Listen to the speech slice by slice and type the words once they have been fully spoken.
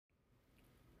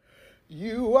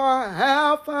You are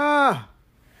Alpha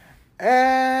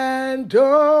and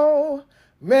Omega.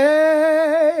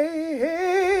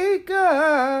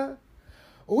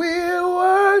 We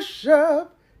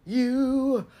worship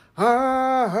you,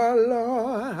 our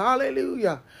Lord.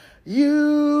 Hallelujah.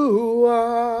 You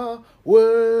are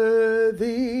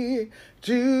worthy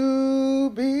to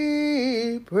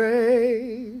be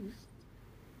praised.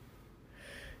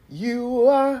 You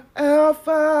are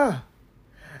Alpha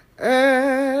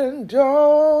and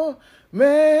Omega.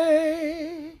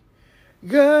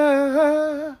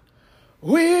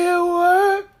 We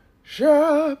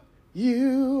worship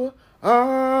you,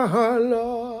 our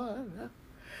Lord.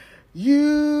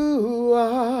 You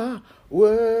are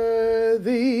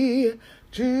worthy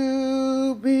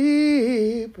to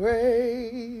be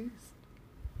praised.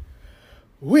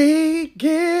 We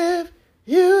give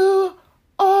you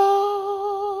all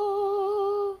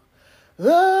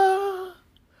the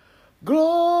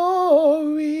glory.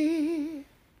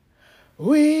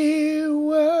 We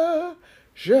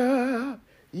worship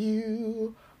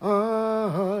you,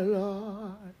 our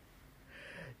Lord.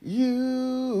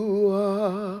 You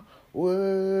are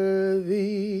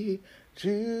worthy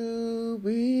to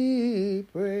be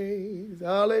praised.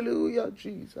 Hallelujah,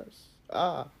 Jesus.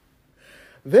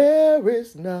 There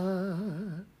is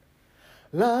none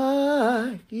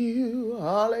like you.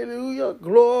 Hallelujah.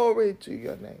 Glory to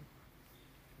your name.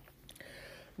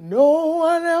 No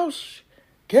one else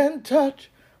can touch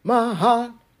my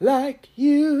heart like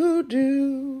you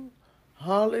do.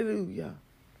 Hallelujah.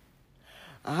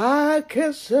 I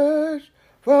can search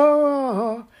for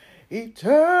all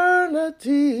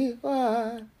eternity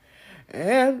wide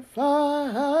and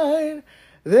find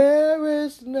there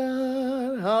is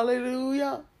none.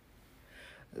 Hallelujah.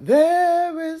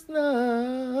 There is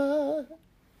none.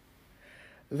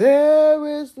 There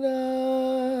is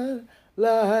none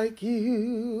like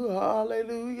you.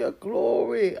 Hallelujah.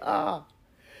 Glory.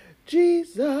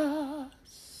 Jesus.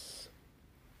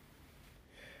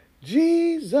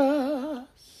 Jesus.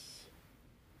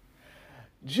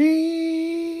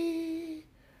 Jesus.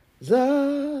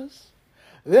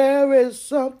 There is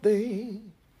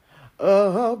something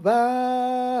about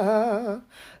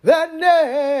that name.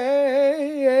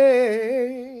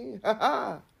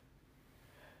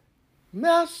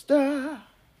 Master,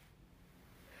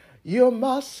 you're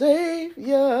my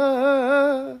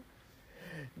Savior.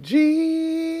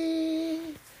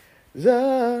 Jesus,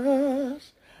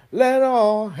 let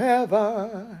all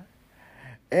heaven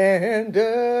and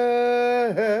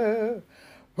earth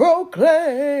proclaim.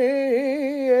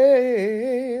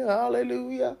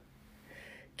 Hallelujah.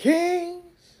 Kings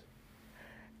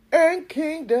and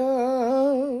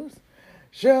kingdoms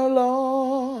shall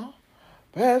all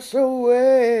pass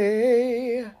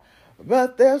away,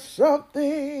 but there's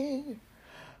something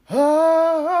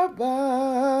about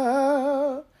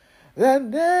that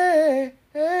name.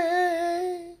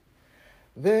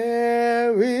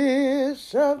 There is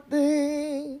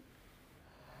something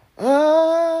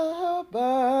about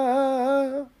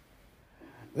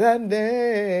that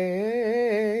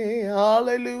name.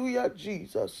 Hallelujah,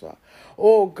 Jesus.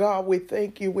 Oh God, we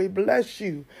thank you. We bless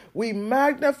you. We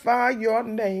magnify your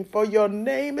name, for your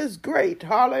name is great.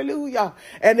 Hallelujah.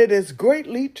 And it is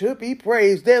greatly to be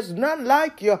praised. There's none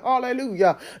like you.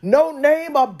 Hallelujah. No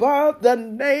name above the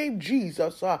name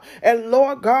Jesus. And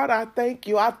Lord God, I thank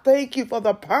you. I thank you for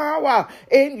the power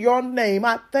in your name.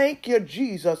 I thank you,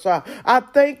 Jesus. I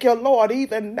thank you, Lord,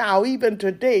 even now, even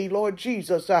today, Lord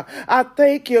Jesus. I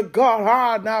thank you,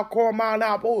 God.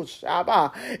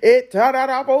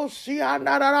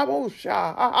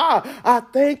 I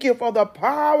thank you for the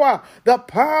power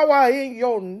in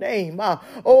your name.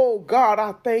 Oh God,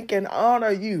 I thank and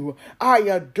honor you. I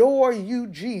adore you,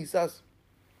 Jesus.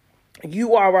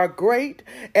 You are a great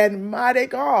and mighty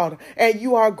God, and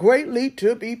you are greatly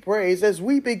to be praised. As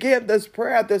we begin this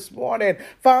prayer this morning,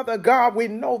 Father God, we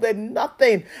know that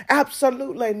nothing,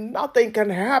 absolutely nothing can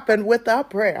happen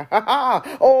without prayer.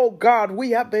 Oh God,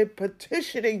 we have been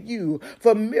petitioning you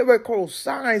for miracles,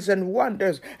 signs, and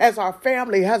wonders as our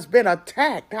family has been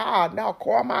attacked.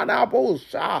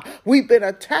 We've been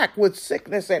attacked with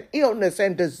sickness and illness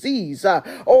and disease.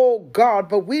 Oh God,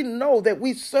 but we know that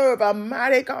we serve a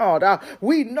mighty God.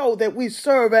 We know that we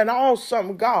serve an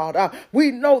awesome God. We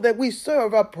know that we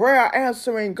serve a prayer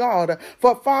answering God.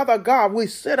 For Father God, we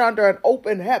sit under an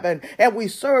open heaven and we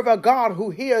serve a God who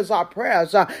hears our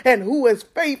prayers and who is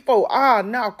faithful.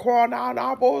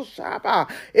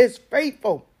 Is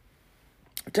faithful.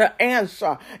 to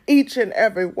answer each and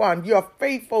every one. You're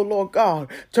faithful, Lord God,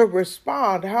 to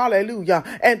respond, hallelujah,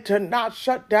 and to not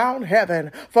shut down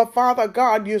heaven. For Father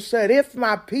God, you said, if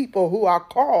my people who are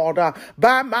called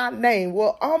by my name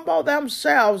will humble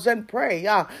themselves and pray,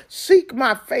 seek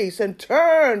my face and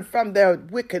turn from their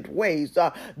wicked ways,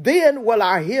 then will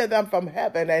I hear them from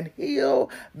heaven and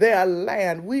heal their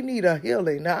land. We need a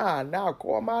healing.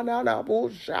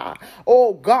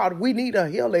 Oh God, we need a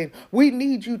healing. We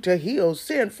need you to heal.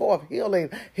 Send forth healing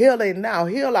now.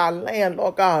 Heal our land,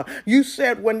 Lord God. You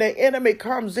said when the enemy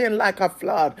comes in like a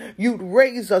flood, you'd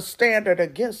raise a standard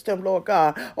against him, Lord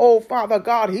God. Oh, Father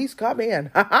God, he's come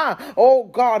in. Oh,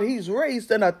 God, he's raised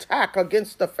an attack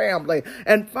against the family.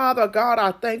 And Father God,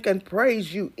 I thank and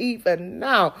praise you even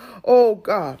now. Oh,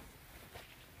 God,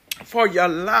 for your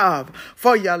love,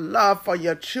 for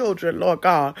your children, Lord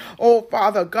God. Oh,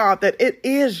 Father God, that it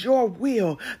is your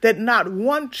will that not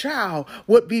one child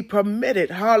would be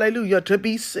permitted, hallelujah, to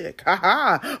be sick.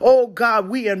 Oh, God,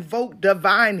 we invoke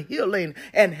divine healing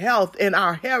and health in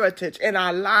our heritage, in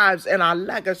our lives, and our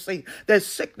legacy, that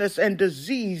sickness and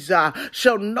disease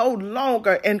shall no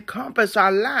longer encompass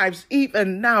our lives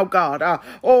even now, God.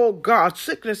 Oh, God,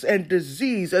 sickness and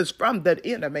disease is from the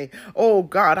enemy. Oh,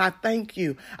 God, I thank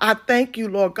you. I thank you,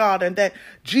 Lord God, and that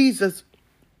Jesus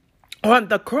on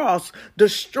the cross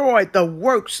destroyed the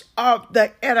works of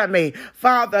the enemy.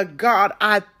 Father God,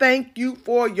 I thank you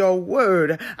for your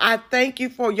word. I thank you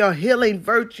for your healing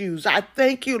virtues. I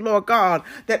thank you, Lord God,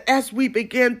 that as we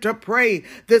begin to pray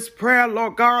this prayer,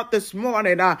 Lord God, this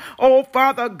morning, oh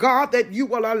Father God, that you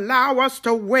will allow us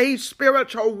to wage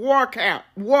spiritual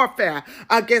warfare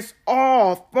against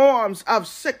all forms of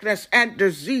sickness and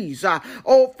disease.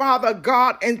 Oh Father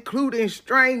God, including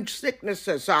strange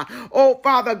sicknesses. Oh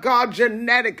Father God,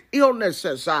 genetic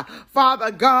illnesses.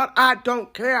 Father God, I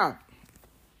don't care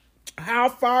how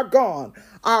far gone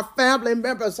our family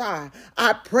members are.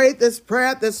 I pray this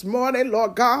prayer this morning,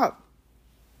 Lord God.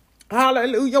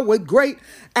 Hallelujah, with great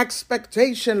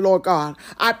expectation, Lord God.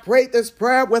 I pray this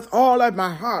prayer with all of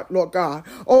my heart, Lord God.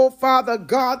 Oh, Father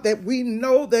God, that we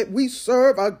know that we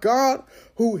serve a God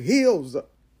who heals.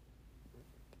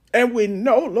 And we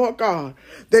know, Lord God,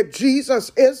 that Jesus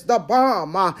is the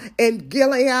balm in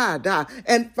Gilead.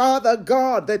 And Father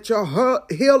God, that your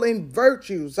healing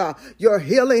virtues, your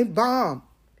healing balm,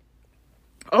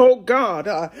 oh God,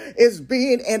 is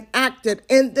being enacted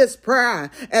in this prayer,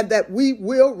 and that we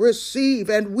will receive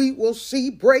and we will see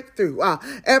breakthrough.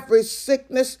 Every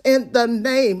sickness in the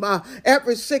name,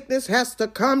 every sickness has to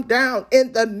come down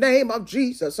in the name of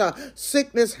Jesus.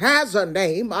 Sickness has a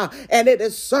name, and it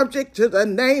is subject to the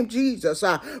name Jesus.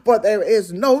 But there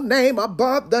is no name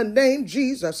above the name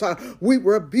Jesus. We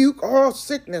rebuke all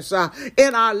sickness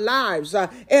in our lives,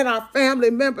 in our family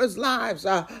members' lives.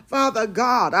 Father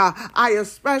God, I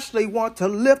especially want to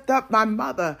lift up my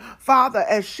mother, Father,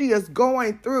 as she is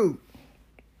going through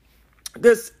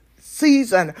this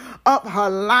season of her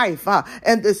life,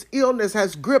 and this illness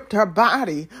has gripped her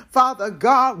body. Father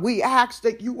God, we ask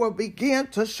that you will begin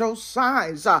to show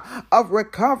signs of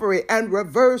recovery and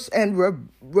reverse and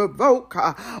revoke,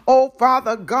 oh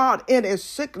Father God, any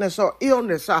sickness or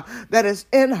illness that is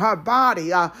in her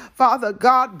body. Father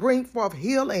God, bring forth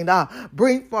healing,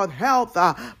 bring forth health.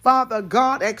 Father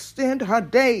God, extend her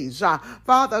days.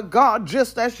 Father God,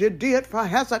 just as you did for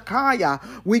Hezekiah,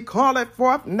 we call it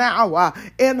forth now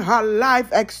in her life.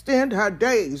 Extend her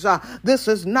days. This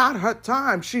is not her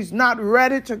time. She's not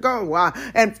ready to go.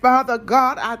 And Father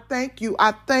God, I thank you.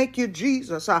 I thank you,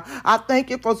 Jesus. I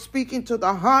thank you for speaking to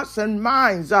the hearts and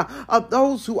minds of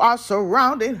those who are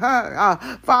surrounding her.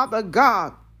 Father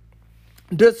God,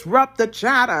 disrupt the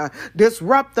chatter,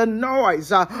 disrupt the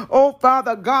noise. Oh,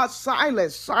 Father God,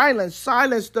 silence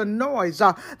the noise,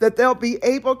 that they'll be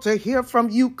able to hear from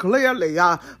you clearly.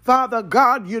 Father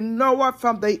God, you know her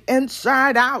from the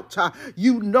inside out.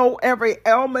 You know every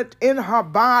ailment in her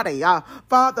body.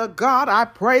 Father God, I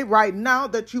pray right now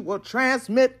that you will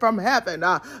transmit from heaven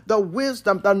the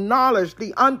wisdom, the knowledge,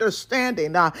 the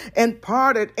understanding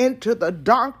imparted into the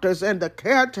doctors and the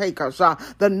caretakers,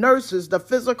 the nurses, the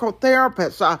physical therapists,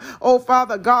 oh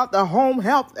Father God, the home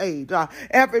health aide,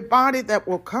 everybody that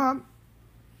will come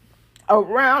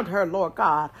around her, Lord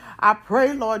God. I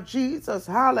pray, Lord Jesus,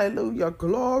 hallelujah,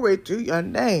 glory to your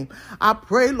name. I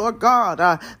pray, Lord God,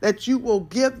 that you will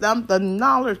give them the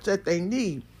knowledge that they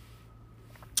need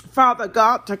Father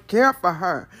God, to care for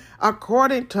her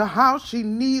according to how she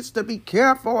needs to be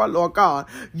cared for, Lord God.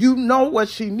 You know what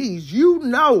she needs. You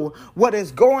know what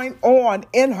is going on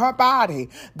in her body.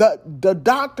 The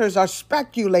doctors are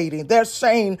speculating. They're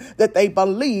saying that they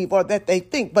believe or that they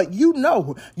think, but you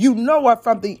know her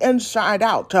from the inside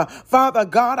out. Father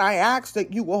God, I ask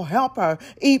that you will help her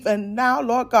even now,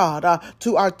 Lord God,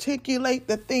 to articulate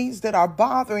the things that are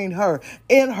bothering her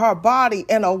in her body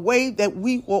in a way that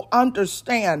we will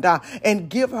understand and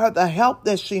give her the help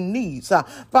that she needs.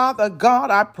 Father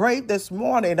God, I pray this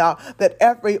morning that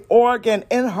every organ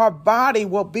in her body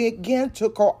will begin to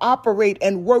cooperate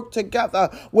and work together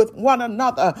with one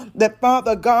another. That,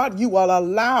 Father God, you will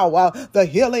allow the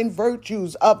healing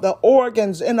virtues of the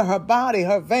organs in her body,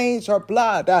 her veins, her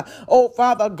blood,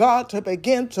 Father God, to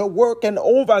begin to work in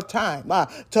overtime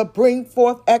to bring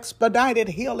forth expedited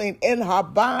healing in her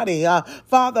body.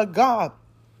 Father God,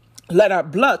 let our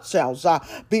blood cells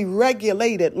be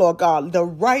regulated, Lord God, the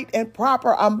right and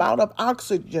proper amount of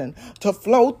oxygen to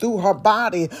flow through her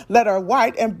body. Let her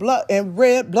white and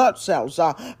red blood cells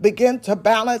begin to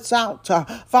balance out.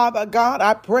 Father God,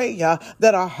 I pray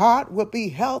that her heart will be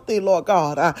healthy, Lord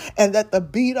God, and that the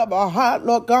beat of her heart,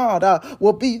 Lord God,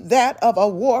 will be that of a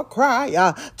war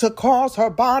cry to cause her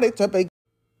body to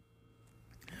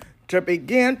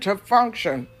begin to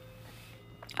function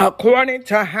according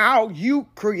to how you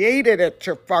created it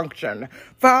to function.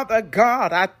 Father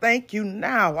God, I thank you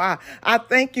now. I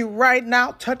thank you right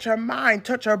now. Touch her mind,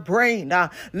 touch her brain.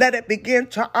 Let it begin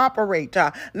to operate.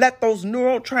 Let those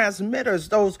neurotransmitters,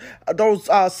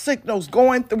 those signals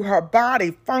going through her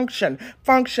body function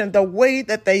the way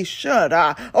that they should.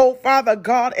 Father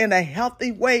God, in a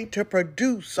healthy way to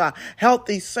produce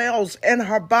healthy cells in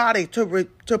her body,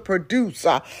 to produce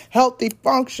healthy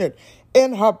function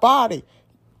in her body.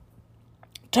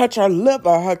 Touch her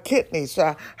liver, her kidneys,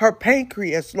 her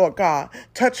pancreas, Lord God.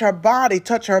 Touch her body,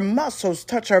 touch her muscles,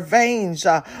 touch her veins.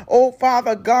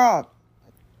 Father God,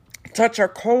 touch her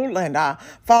colon.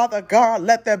 Father God,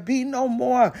 let there be no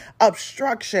more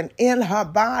obstruction in her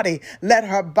body. Let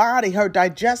her body, her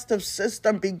digestive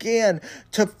system begin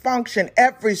to function.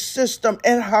 Every system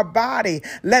in her body,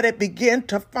 let it begin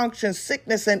to function.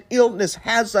 Sickness and illness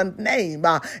has a name,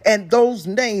 and those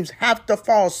names have to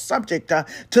fall subject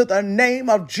to the name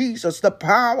of Jesus, the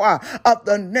power of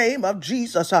the name of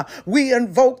Jesus. We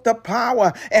invoke the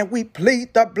power and we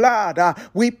plead the blood.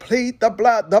 We plead the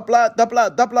blood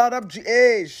of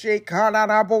Jesus.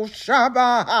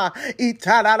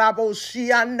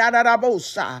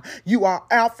 You are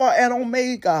Alpha and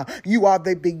Omega. You are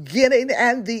the beginning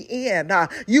and the end.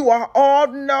 You are all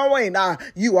knowing.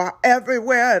 You are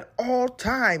everywhere at all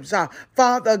times.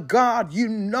 Father God, you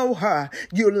know her.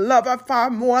 You love her far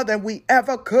more than we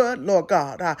ever could, Lord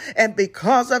God. And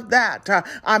because of that,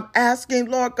 I'm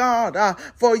asking, Lord God,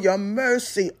 for your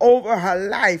mercy over her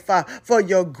life, for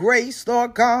your grace,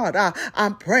 Lord God.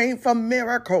 I'm praying for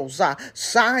miracles,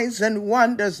 signs and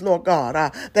wonders, Lord God,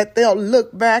 that they'll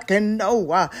look back and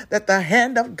know that the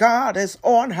hand of God is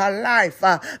on her life,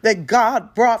 that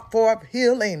God brought forth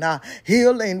healing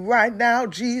right now,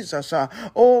 Jesus.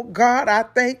 God, I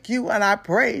thank you and I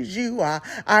praise you. I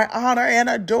honor and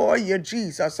adore you,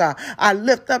 Jesus. I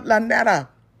lift up Lynetta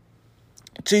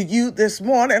to you this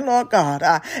morning, Lord God,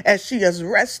 as she is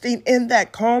resting in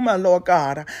that coma, Lord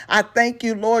God. I thank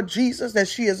you, Lord Jesus, that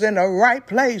she is in the right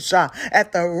place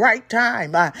at the right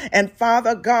time. And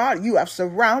Father God, you have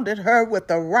surrounded her with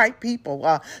the right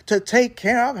people to take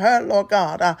care of her, Lord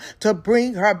God, to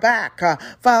bring her back.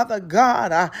 Father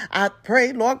God, I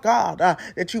pray, Lord God,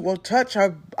 that you will touch her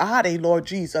body, Lord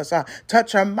Jesus,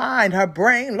 touch her mind, her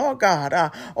brain, Lord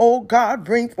God. God,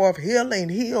 bring forth healing,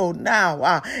 heal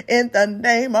now, in the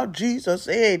name of Jesus.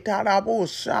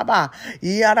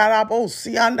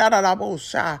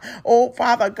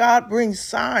 Father God, bring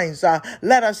signs.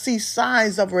 Let us see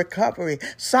signs of recovery,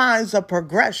 signs of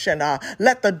progression.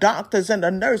 Let the doctors and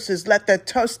the nurses, let their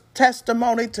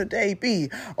testimony today be,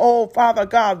 Father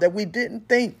God, that we didn't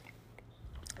think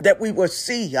that we will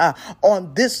see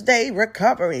on this day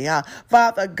recovery.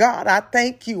 Father God, I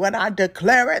thank you and I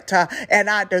declare it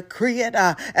and I decree it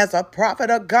as a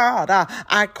prophet of God.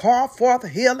 I call forth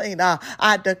healing.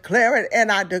 I declare it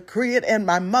and I decree it in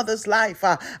my mother's life.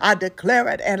 I declare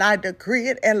it and I decree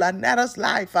it in Lynetta's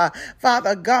life.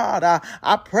 Father God,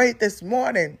 I pray this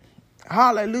morning.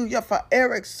 Hallelujah. For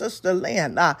Eric's sister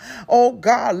Lynn. Oh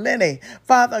God, Lenny.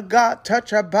 Father God, touch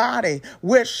her body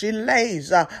where she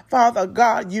lays. Father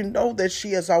God, you know that she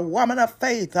is a woman of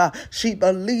faith. She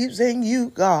believes in you,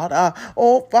 God.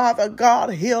 Oh Father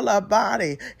God, heal her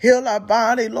body. Heal her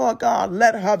body, Lord God.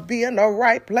 Let her be in the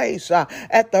right place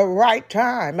at the right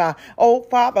time. Oh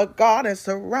Father God, and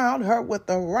surround her with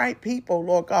the right people,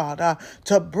 Lord God,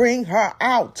 to bring her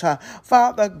out.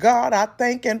 Father God, I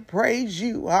thank and praise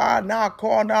you.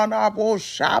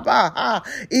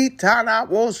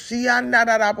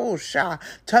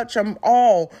 Touch them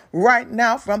all right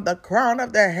now from the crown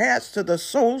of their heads to the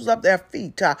soles of their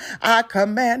feet. I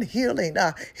command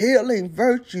healing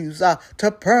virtues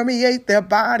to permeate their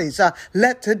bodies.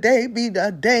 Let today be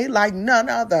the day like none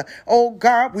other. Oh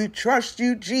God, we trust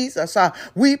you, Jesus.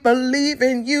 We believe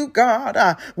in you, God.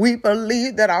 We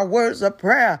believe that our words of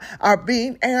prayer are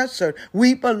being answered.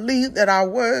 We believe that our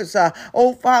words,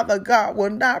 oh Father God, will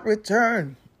not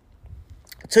return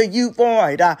to you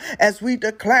void, as we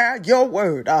declare your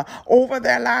word over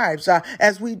their lives,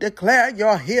 as we declare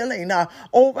your healing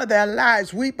over their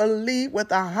lives. We believe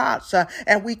with our hearts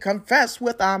and we confess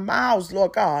with our mouths,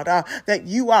 Lord God, that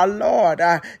you are Lord,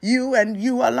 you and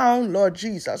you alone, Lord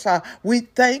Jesus. We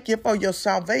thank you for your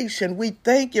salvation. We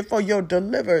thank you for your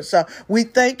deliverance. We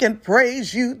thank and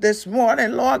praise you this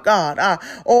morning, Lord God.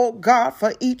 Oh God,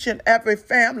 for each and every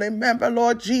family member,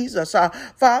 Lord Jesus.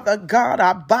 Father God,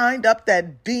 I bind up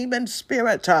that demon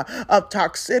spirit of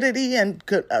toxicity and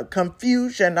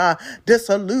confusion,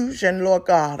 disillusion, Lord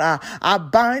God. I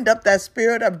bind up that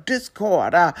spirit of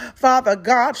discord. Father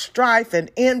God, strife and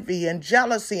envy and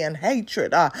jealousy and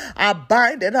hatred. I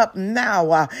bind it up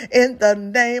now in the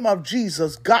name of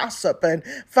Jesus. Gossip and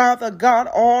Father God,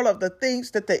 all of the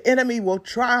things that the enemy will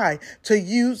try to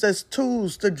use as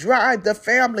tools to drive the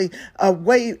family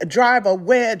away, drive a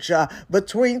wedge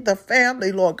between the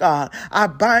family, Lord God. I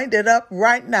bind it up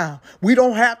right now. We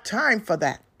don't have time for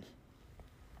that.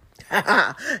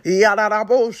 Let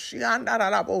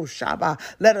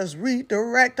us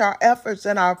redirect our efforts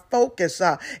and our focus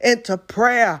into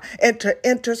prayer, into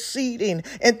interceding,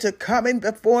 into coming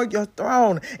before your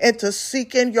throne, into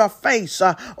seeking your face.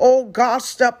 Oh God,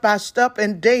 step by step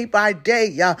and day by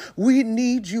day. We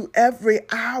need you every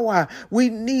hour. We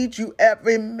need you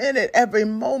every minute, every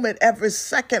moment, every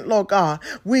second, Lord God.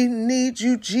 We need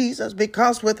you, Jesus,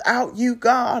 because without you,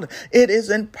 God, it is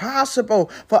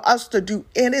impossible for us to do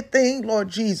anything, Lord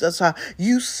Jesus.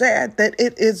 You said that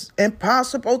it is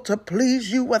impossible to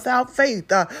please you without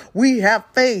faith. We have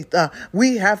faith.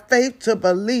 We have faith to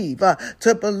believe,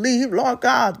 Lord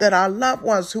God, that our loved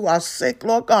ones who are sick,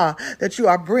 Lord God, that you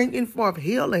are bringing forth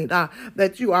healing,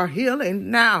 that you are healing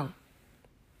now.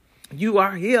 You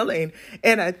are healing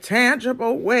in a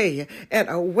tangible way, in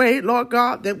a way, Lord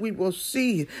God, that we will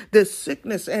see this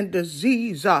sickness and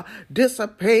disease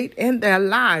dissipate in their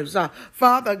lives.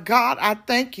 Father God, I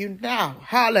thank you now,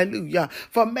 hallelujah,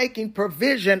 for making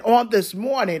provision on this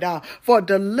morning for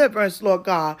deliverance, Lord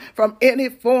God, from any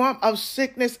form of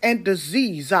sickness and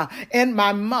disease in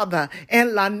my mother, in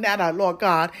Lanetta, Lord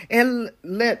God, in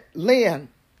Lynn,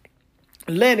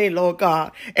 Lenny, Lord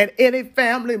God, and any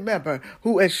family member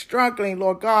who is struggling,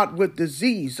 Lord God, with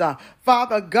disease.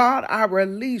 Father God, I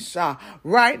release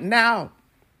right now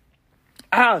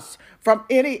us from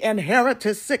any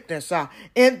inherited sickness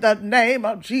in the name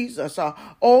of Jesus.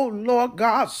 Oh Lord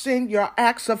God, send your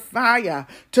axe of fire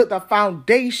to the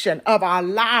foundation of our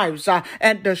lives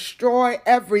and destroy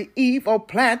every evil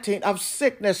planting of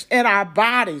sickness in our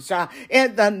bodies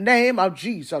in the name of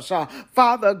Jesus.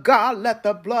 Father God, let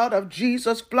the blood of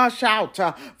Jesus flush out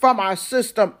from our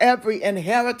system every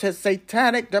inherited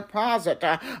satanic deposit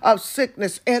of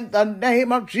sickness in the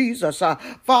name of Jesus.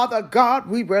 Father God,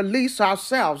 we release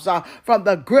ourselves from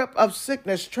the grip of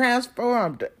sickness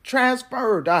transferred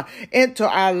into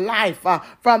our life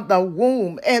from the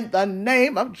womb in the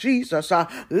name of Jesus.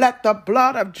 Let the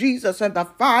blood of Jesus and the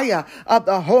fire of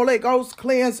the Holy Ghost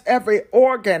cleanse every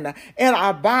organ in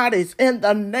our bodies in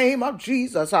the name of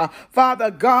Jesus. Father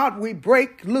God, we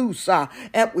break loose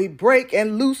and we break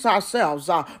and loose ourselves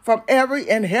from every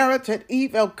inherited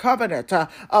evil covenant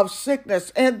of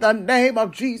sickness in the name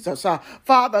of Jesus.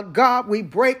 Father God, we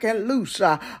break and loose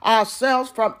ourselves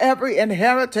from every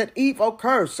inherited evil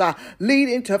curse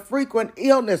leading to frequent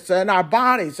illness in our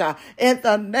bodies in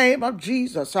the name of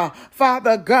Jesus.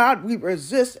 Father God, we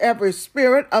resist every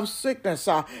spirit of sickness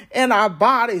in our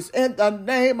bodies in the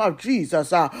name of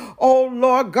Jesus. Oh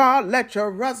Lord God, let your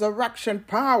resurrection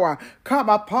power come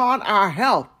upon our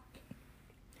health.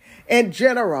 In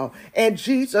general, in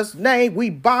Jesus' name,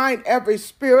 we bind every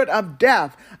spirit of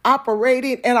death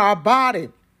operating in our body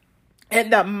In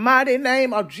the mighty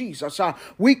name of Jesus,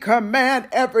 we command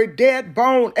every dead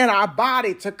bone in our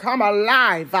body to come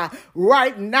alive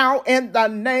right now in the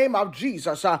name of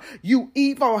Jesus. You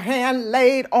evil hand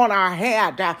laid on our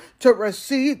head to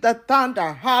receive the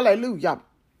thunder. Hallelujah.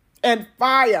 And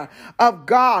fire of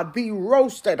God be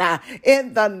roasted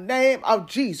in the name of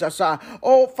Jesus.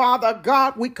 Oh, Father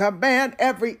God, we command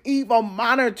every evil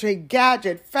monitoring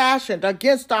gadget fashioned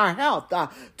against our health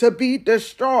to be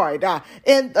destroyed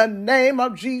in the name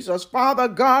of Jesus. Father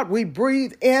God, we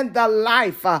breathe in the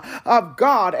life of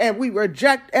God, and we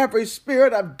reject every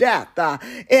spirit of death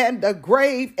in the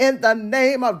grave in the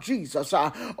name of Jesus.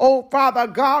 Oh, Father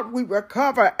God, we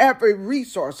recover every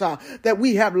resource that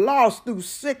we have lost through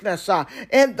sickness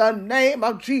in the name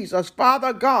of Jesus.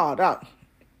 Father God,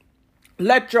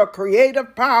 let your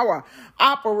creative power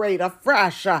operate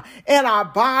afresh in our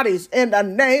bodies in the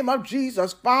name of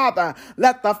Jesus. Father,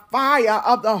 let the fire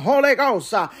of the Holy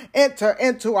Ghost enter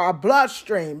into our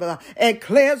bloodstream and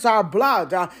cleanse our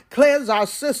blood, cleanse our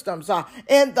systems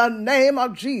in the name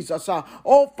of Jesus.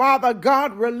 Oh, Father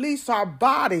God, release our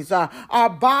body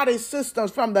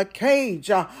systems from the cage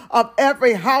of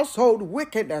every household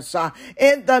wickedness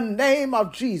in the name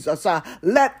of Jesus.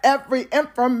 Let every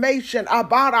information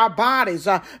about our bodies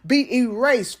be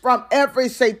erased from every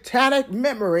satanic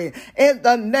memory in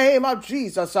the name of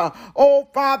Jesus. Oh,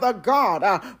 Father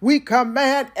God, we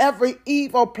command every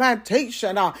evil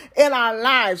plantation in our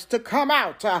lives to come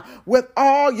out with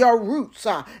all your roots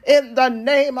in the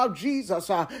name of Jesus.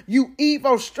 You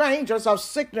evil strangers of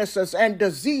sicknesses and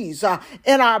disease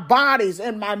in our bodies,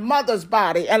 in my mother's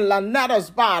body and Lanetta's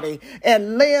body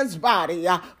and Lynn's body,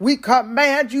 we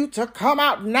command you to come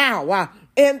out now.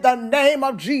 In the name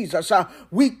of Jesus,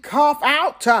 we cough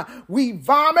out, we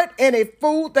vomit any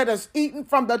food that is eaten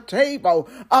from the table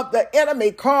of the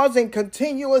enemy, causing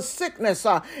continuous sickness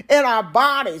in our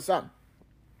bodies.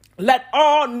 Let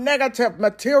all negative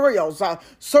materials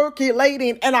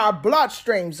circulating in our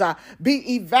bloodstreams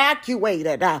be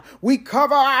evacuated. We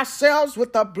cover ourselves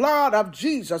with the blood of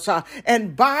Jesus,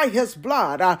 and by his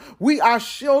blood, we are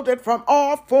shielded from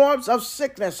all forms of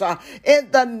sickness.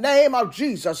 In the name of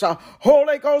Jesus,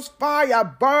 Holy Ghost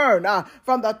fire burn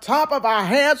from the top of our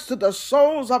heads to the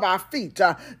soles of our feet.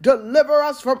 Deliver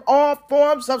us from all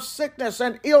forms of sickness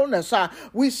and illness.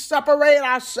 We separate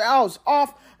ourselves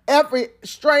off every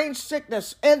strange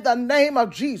sickness in the name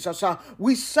of Jesus.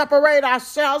 We separate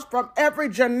ourselves from every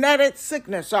genetic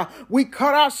sickness. We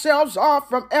cut ourselves off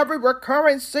from every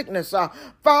recurring sickness.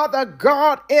 Father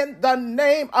God, in the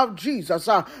name of Jesus,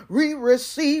 we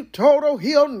receive total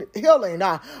healing,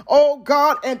 oh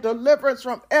God, and deliverance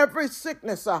from every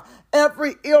sickness,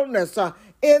 every illness,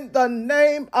 in the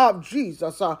name of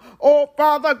Jesus. Oh,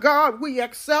 Father God, we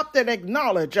accept and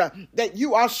acknowledge that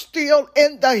you are still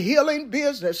in the healing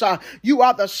business. You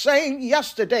are the same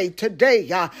yesterday, today,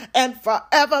 and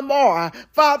forevermore.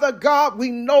 Father God,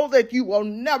 we know that you will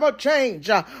never change.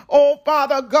 Oh,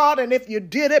 Father God, and if you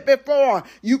did it before,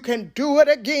 you can do it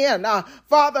again.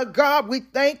 Father God, we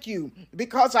thank you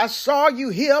because I saw you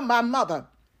heal my mother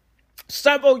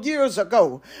several years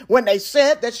ago when they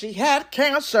said that she had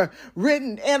cancer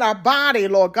written in her body,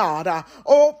 Lord God.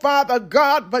 Oh, Father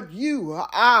God, but you,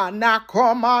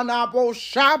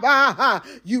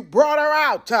 you brought her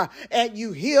out and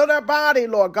you healed her body,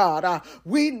 Lord God.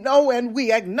 We know and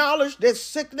we acknowledge that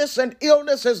sickness and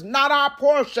illness is not our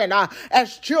portion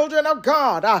as children of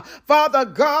God. Father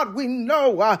God, we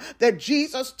know that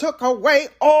Jesus took away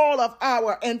all of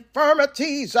our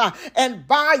infirmities and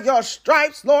by your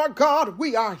stripes, Lord God,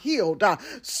 we are healed.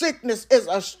 Sickness is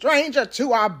a stranger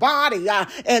to our body,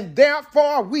 and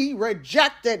therefore we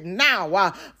reject it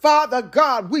now. Father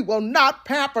God, we will not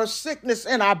pamper sickness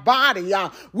in our body.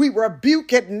 We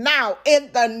rebuke it now in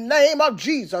the name of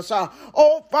Jesus.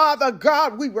 Oh, Father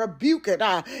God, we rebuke it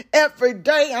every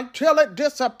day until it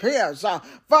disappears.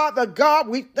 Father God,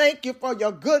 we thank you for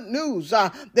your good news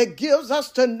that gives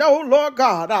us to know, Lord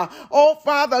God. Oh,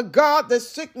 Father God, the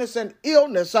sickness and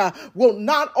illness will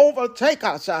not overtake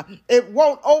us. It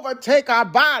won't overtake our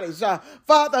bodies,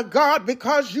 Father God,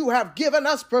 because you have given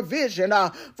us provision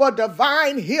for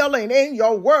divine healing in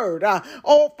your word.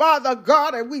 Oh, Father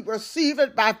God, and we receive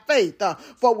it by faith.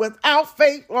 For without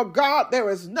faith, Lord God, there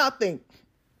is nothing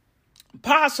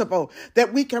possible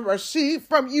that we can receive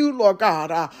from you, Lord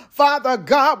God. Father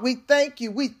God, we thank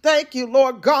you. We thank you,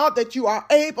 Lord God, that you are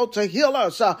able to heal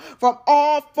us from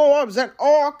all forms and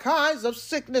all kinds of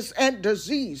sickness and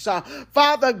disease.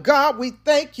 Father God, we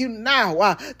thank you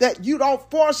now that you don't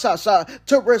force us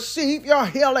to receive your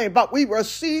healing, but we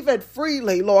receive it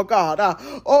freely, Lord God.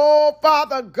 Oh,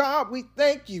 Father God, we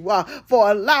thank you for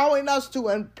allowing us to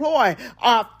employ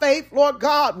our faith, Lord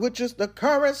God, which is the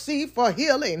currency for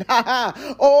healing.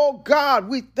 Oh God,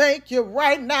 we thank you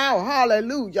right now.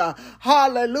 Hallelujah.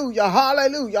 Hallelujah.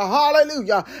 Hallelujah.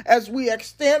 Hallelujah. As we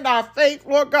extend our faith,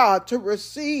 Lord God, to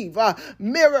receive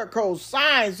miracles,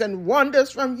 signs, and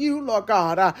wonders from you, Lord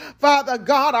God. Father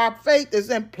God, our faith is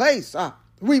in place.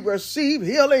 We receive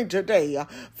healing today.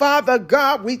 Father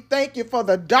God, we thank you for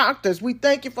the doctors. We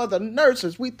thank you for the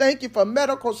nurses. We thank you for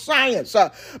medical science.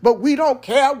 But we don't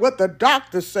care what the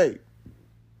doctors say.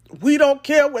 We don't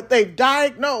care what they've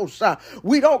diagnosed.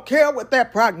 We don't care what their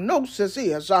prognosis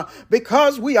is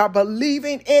because we are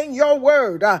believing in your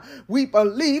word. We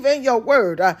believe in your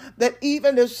word that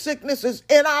even if sickness is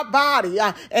in our body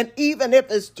and even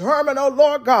if it's terminal,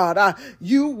 Lord God,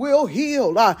 you will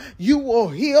heal. You will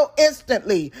heal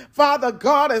instantly. Father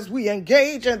God, as we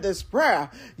engage in this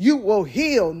prayer, you will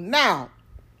heal now.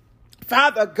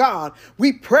 Father God,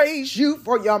 we praise you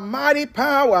for your mighty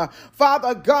power,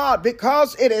 Father God,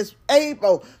 because it is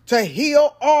able to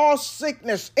heal all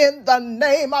sickness in the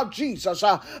name of Jesus.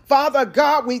 Father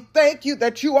God, we thank you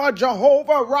that you are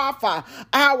Jehovah Rapha,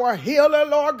 our healer,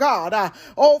 Lord God.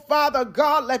 Oh, Father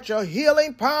God, let your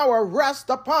healing power rest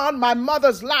upon my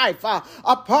mother's life,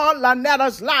 upon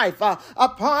Lanetta's life,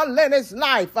 upon Lenny's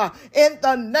life, in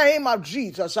the name of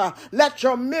Jesus. Let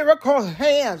your miracle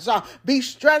hands be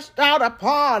stretched out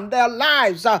upon their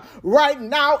lives right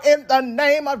now in the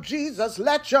name of Jesus.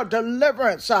 Let your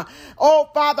deliverance, oh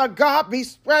Father God, be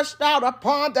stretched out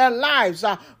upon their lives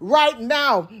right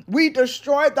now. We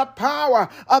destroy the power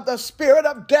of the spirit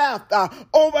of death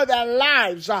over their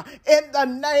lives in the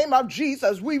name of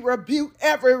Jesus. We rebuke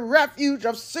every refuge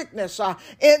of sickness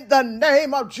in the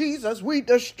name of Jesus. We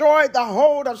destroy the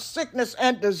hold of sickness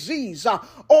and disease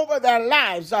over their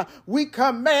lives. We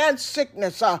command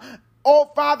sickness,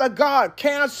 oh Father God,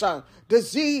 cancer,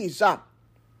 disease,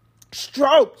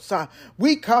 strokes,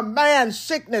 we command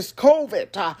sickness,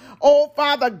 COVID, oh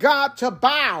Father God, to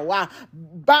bow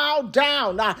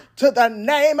down to the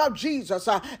name of Jesus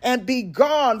and be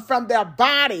gone from their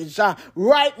bodies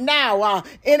right now.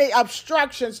 Any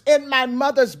obstructions in my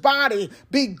mother's body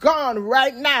be gone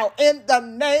right now in the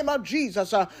name of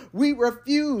Jesus. We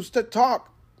refuse to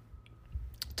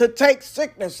take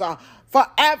sickness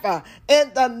forever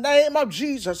in the name of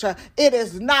Jesus. It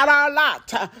is not our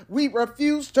lot. We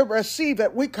refuse to receive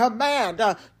it. We command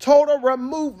total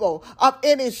removal of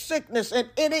any sickness in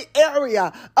any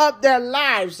area of their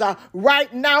lives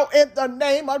right now in the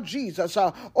name of Jesus.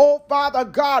 Oh, Father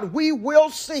God, we will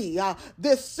see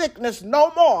this sickness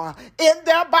no more in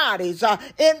their bodies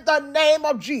in the name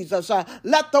of Jesus.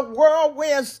 Let the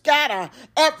whirlwind scatter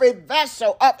every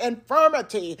vessel of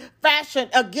infirmity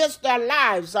fashioned against their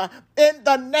lives in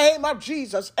the name of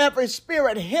Jesus. Every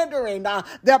spirit hindering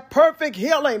their perfect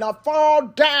healing fall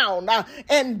down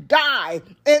and die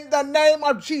in the name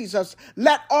of Jesus.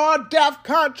 Let all deaf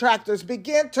contractors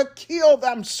begin to kill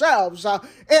themselves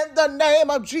in the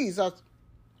name of Jesus.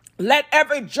 Let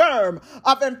every germ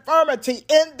of infirmity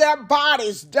in their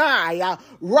bodies die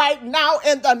right now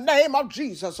in the name of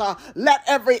Jesus. Let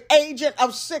every agent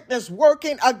of sickness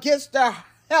working against their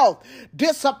health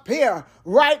disappear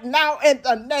right now in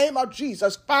the name of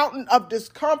Jesus. Fountain of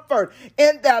discomfort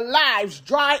in their lives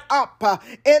dry up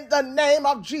in the name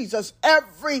of Jesus.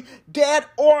 Every dead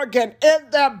organ in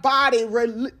their body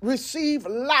receive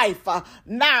life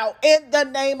now in the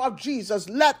name of Jesus.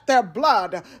 Let their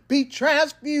blood be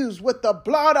transfused with the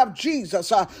blood of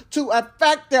Jesus to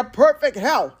affect their perfect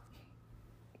health.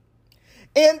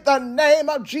 In the name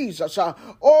of Jesus.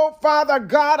 Oh, Father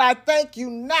God, I thank you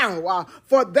now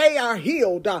for they are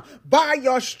healed. By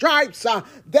your stripes,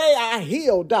 they are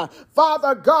healed.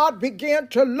 Father God, begin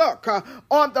to look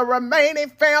on the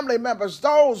remaining family members,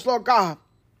 those, Lord God,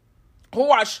 who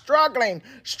are struggling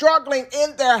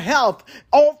in their health.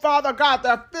 Oh, Father God,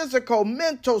 their physical,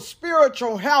 mental,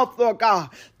 spiritual health, Lord God.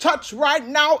 Touch right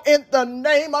now in the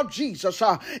name of Jesus.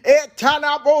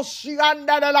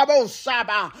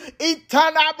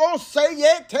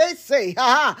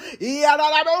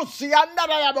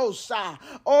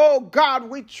 Oh, God,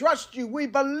 we trust you. We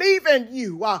believe in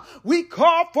you. We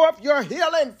call forth your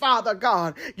healing, Father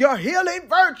God. Your healing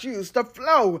virtues to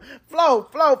flow.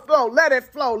 Let it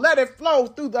flow. Let it flow. flow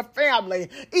through the family,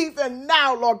 even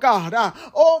now, Lord God.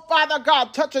 Oh, Father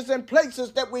God, touch us in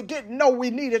places that we didn't know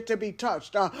we needed to be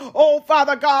touched. Oh,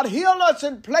 Father God, heal us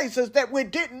in places that we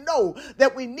didn't know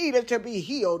that we needed to be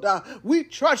healed. We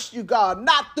trust you, God,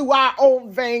 not through our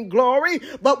own vainglory,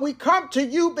 but we come to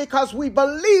you because we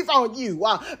believe on you,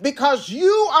 because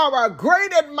you are a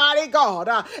great and mighty God.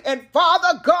 And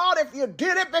Father God, if you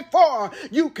did it before,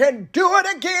 you can do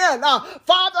it again.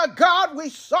 Father God, we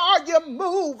saw you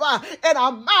move in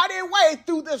a mighty way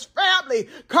through this family,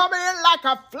 coming in like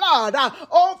a flood.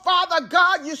 Oh, Father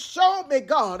God, you showed me,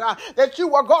 God, that you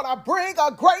were going to bring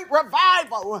a great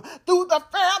revival through the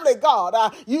family,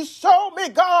 God. You showed me,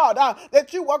 God,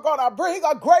 that you were going to bring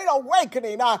a great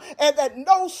awakening, and that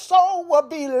no soul will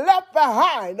be left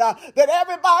behind, that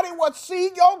everybody would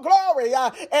see your glory,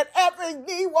 and every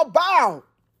knee will bow.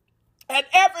 And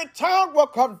every tongue will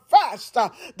confess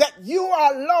that you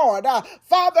are Lord.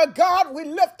 Father God, we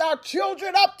lift our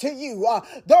children up to you.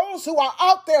 Those who are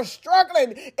out there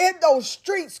struggling in those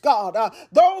streets, God.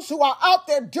 Those who are out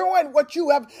there doing what you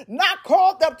have not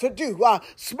called them to do.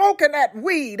 Smoking that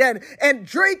weed and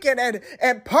drinking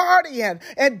and partying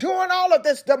and doing all of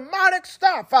this demonic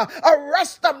stuff.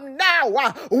 Arrest them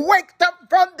now. Wake them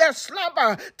from their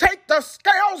slumber. Take the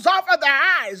scales off of their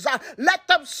eyes. Let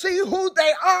them see who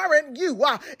they are in you.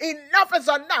 Enough is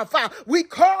enough. We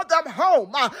call them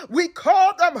home. We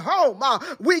call them home.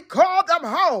 We call them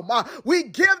home. We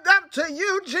give them to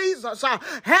you, Jesus.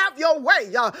 Have your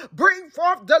way. Bring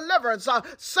forth deliverance.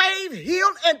 Save, heal,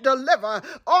 and deliver.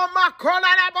 Oh, my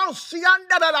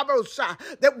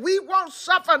that we won't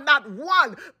suffer not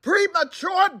one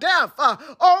premature death.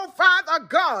 Oh, Father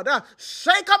God,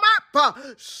 shake them up.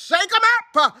 Shake them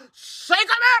up. Shake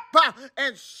them up.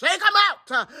 And shake them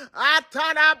out.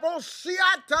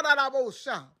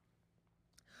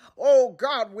 Oh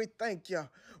God, we thank you.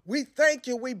 We thank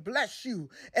you, we bless you,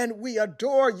 and we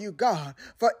adore you, God,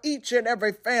 for each and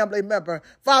every family member.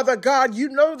 Father God, you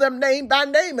know them name by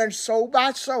name and soul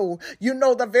by soul. You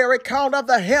know the very count of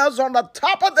the hairs on the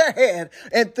top of their head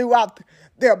and throughout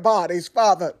their bodies,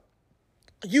 Father.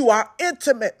 You are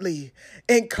intimately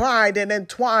inclined and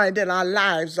entwined in our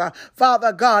lives.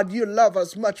 Father God, you love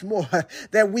us much more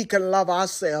than we can love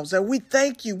ourselves. And we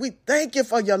thank you. We thank you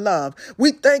for your love.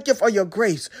 We thank you for your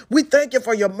grace. We thank you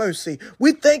for your mercy.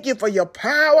 We thank you for your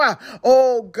power.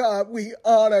 Oh God, we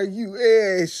honor you.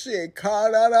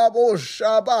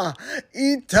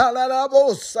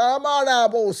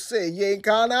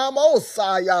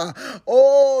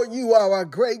 Oh, you are a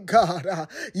great God.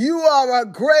 You are a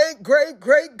great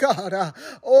God.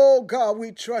 Oh God,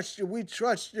 we trust you. We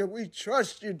trust you. We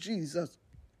trust you, Jesus.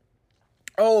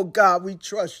 Oh, God, we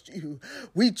trust you.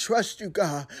 We trust you,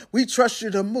 God. We trust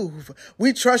you to move.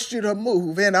 We trust you to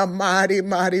move in a mighty,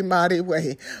 mighty, mighty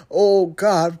way. Oh,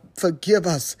 God, forgive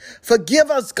us. Forgive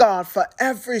us, God, for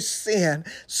every sin,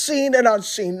 seen and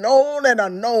unseen, known and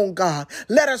unknown, God.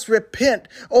 Let us repent,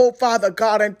 oh, Father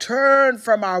God, and turn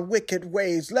from our wicked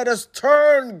ways. Let us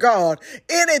turn, God,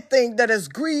 anything that is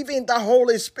grieving the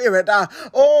Holy Spirit.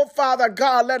 Oh, Father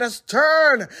God, let us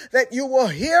turn that you will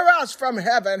hear us from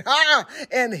heaven.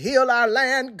 And heal our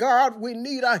land, God. We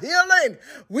need a healing.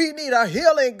 We need a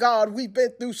healing, God. We've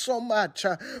been through so much.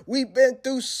 We've been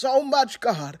through so much,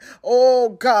 God. Oh,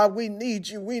 God, we need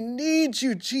you. We need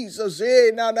you, Jesus.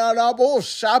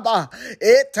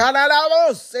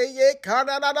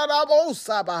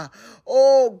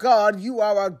 Oh, God, you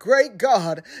are a great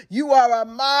God. You are a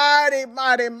mighty,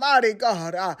 mighty, mighty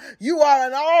God. You are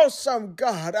an awesome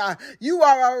God. You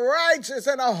are a righteous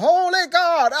and a holy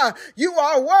God. You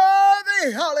are worthy.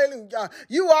 Hallelujah.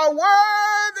 You are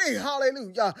worthy.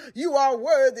 Hallelujah. You are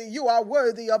worthy. You are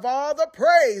worthy of all the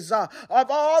praise, of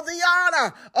all the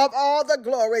honor, of all the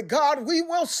glory. God, we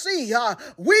will see your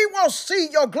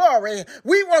glory.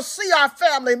 We will see our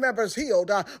family members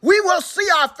healed. We will see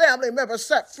our family members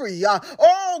set free.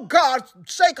 Oh God,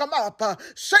 shake them up.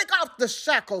 Shake off the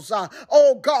shackles.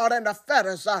 Oh God, and the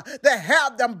fetters that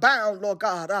have them bound, Lord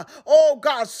God. Oh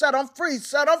God, set them free.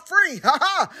 Set them free.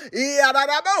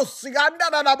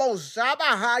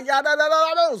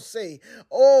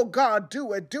 Oh God,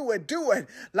 do it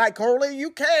like only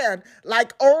you can,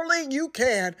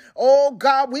 Oh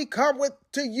God, we come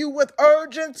to you with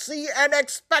urgency and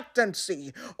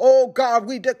expectancy. Oh God,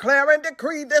 we declare and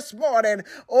decree this morning,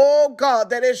 oh God,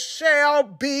 that it shall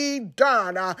be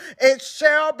done. It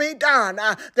shall be done,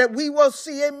 that we will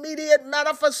see immediate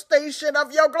manifestation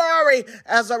of your glory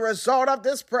as a result of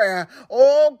this prayer.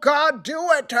 Oh God, do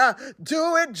it.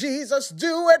 Do it, Jesus.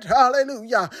 Do it.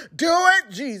 Hallelujah. Do it,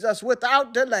 Jesus,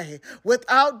 without delay.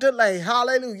 Without delay.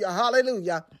 Hallelujah.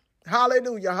 Hallelujah.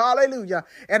 Hallelujah. Hallelujah.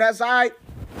 And as I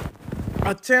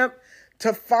attempt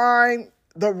to find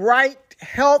the right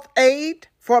health aid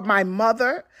for my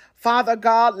mother. Father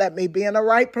God, let me be in the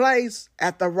right place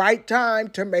at the right time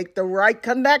to make the right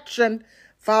connection.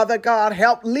 Father God,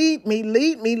 help lead me.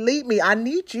 I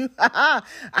need you.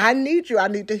 I need you. I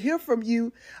need to hear from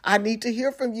you.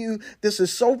 This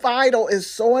is so vital. It's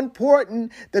so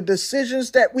important. The decisions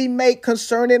that we make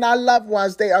concerning our loved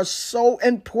ones, they are so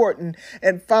important.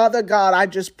 And Father God, I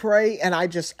just pray and I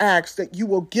just ask that you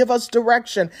will give us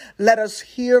direction. Let us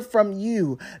hear from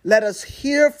you.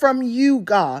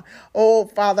 God. Oh,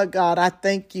 Father God, I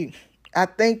thank you. I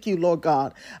thank you, Lord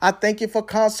God. I thank you for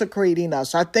consecrating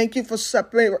us. I thank you for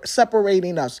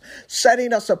separating us,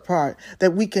 setting us apart,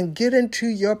 that we can get into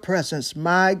your presence,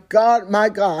 my God,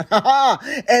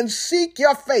 and seek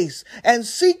your face and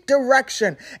seek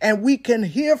direction. And we can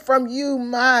hear from you,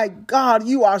 my God.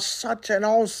 You are such an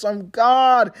awesome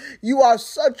God. You are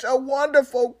such a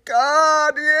wonderful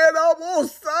God.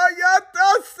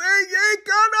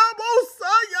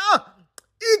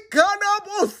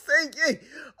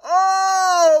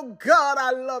 Oh, God,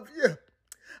 I love you.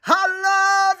 I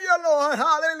love you, Lord.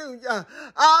 Hallelujah.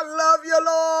 I love you,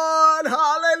 Lord.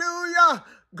 Hallelujah.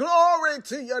 Glory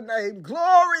to your name.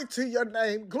 Glory to your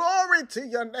name. Glory to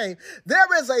your name.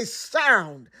 There is a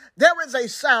sound.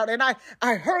 And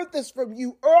I heard this from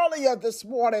you earlier this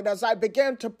morning as I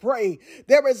began to pray.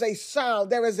 There is a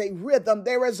sound. There is a rhythm.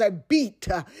 There is a beat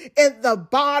in the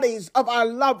bodies of our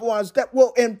loved ones that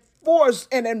will enforce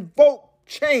and invoke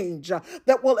change,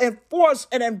 that will enforce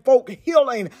and invoke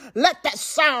healing. Let that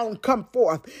sound come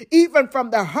forth, even from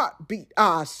the heartbeat.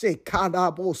 Let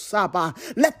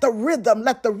the rhythm,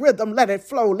 let it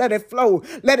flow, let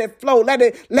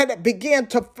it begin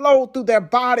to flow through their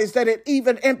bodies, that it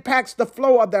even impacts the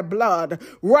flow of their blood,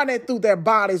 running through their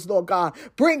bodies, Lord God,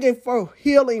 bringing forth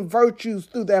healing virtues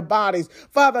through their bodies.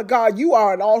 Father God, you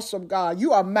are an awesome God.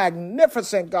 You are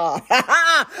magnificent, God.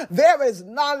 There is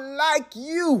none like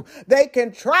you. They can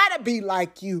try to be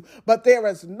like you, but there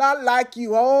is none like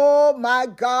you. Oh, my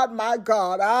God.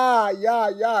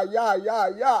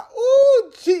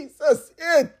 Ooh, Jesus.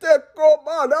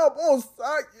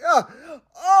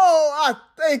 Oh, I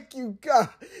thank you, God.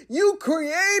 You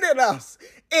created us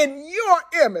in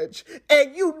your image,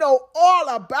 and you know all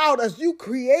about us. You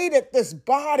created this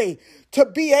body to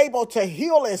be able to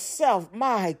heal itself.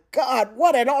 My God,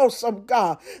 what an awesome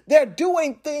God. They're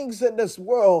doing things in this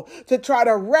world to try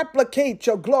to replicate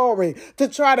your glory, to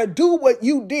try to do what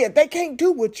you did. They can't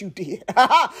do what you did.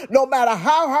 No matter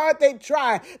how hard they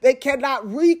try, they cannot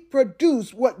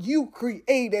reproduce what you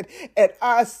created. And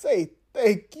I say,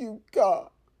 thank you, God.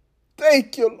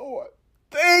 Thank you, Lord.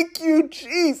 Thank you,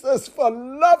 Jesus, for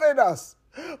loving us,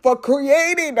 for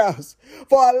creating us,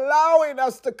 for allowing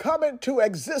us to come into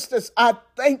existence. I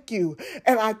thank you.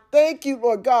 And I thank you,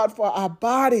 Lord God, for our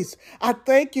bodies. I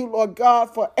thank you, Lord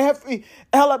God, for every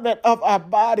element of our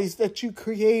bodies that you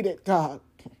created, God.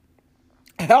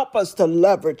 Help us to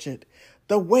leverage it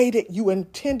the way that you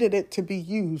intended it to be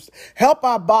used. Help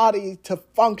our body to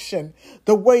function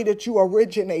the way that you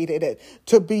originated it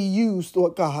to be used,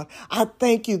 Lord God. I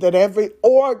thank you that every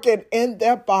organ in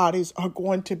their bodies are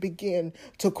going to begin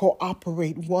to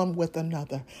cooperate one with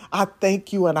another. I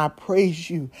thank you and I praise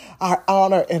you. I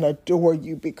honor and adore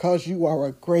you because you are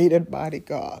a great and mighty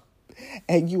God.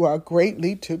 And you are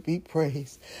greatly to be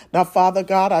praised. Now, Father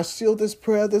God, I seal this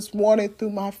prayer this morning through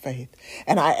my faith.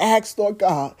 And I ask, Lord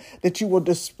God, that you will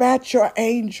dispatch your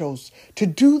angels to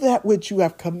do that which you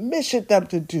have commissioned them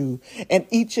to do in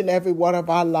each and every one of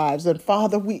our lives. And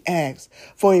Father, we ask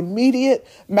for immediate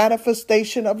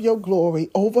manifestation of your glory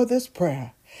over this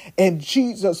prayer. In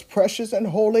Jesus' precious and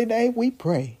holy name we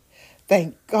pray.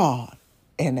 Thank God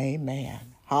and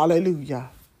amen. Hallelujah.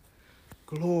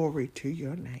 Glory to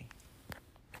your name.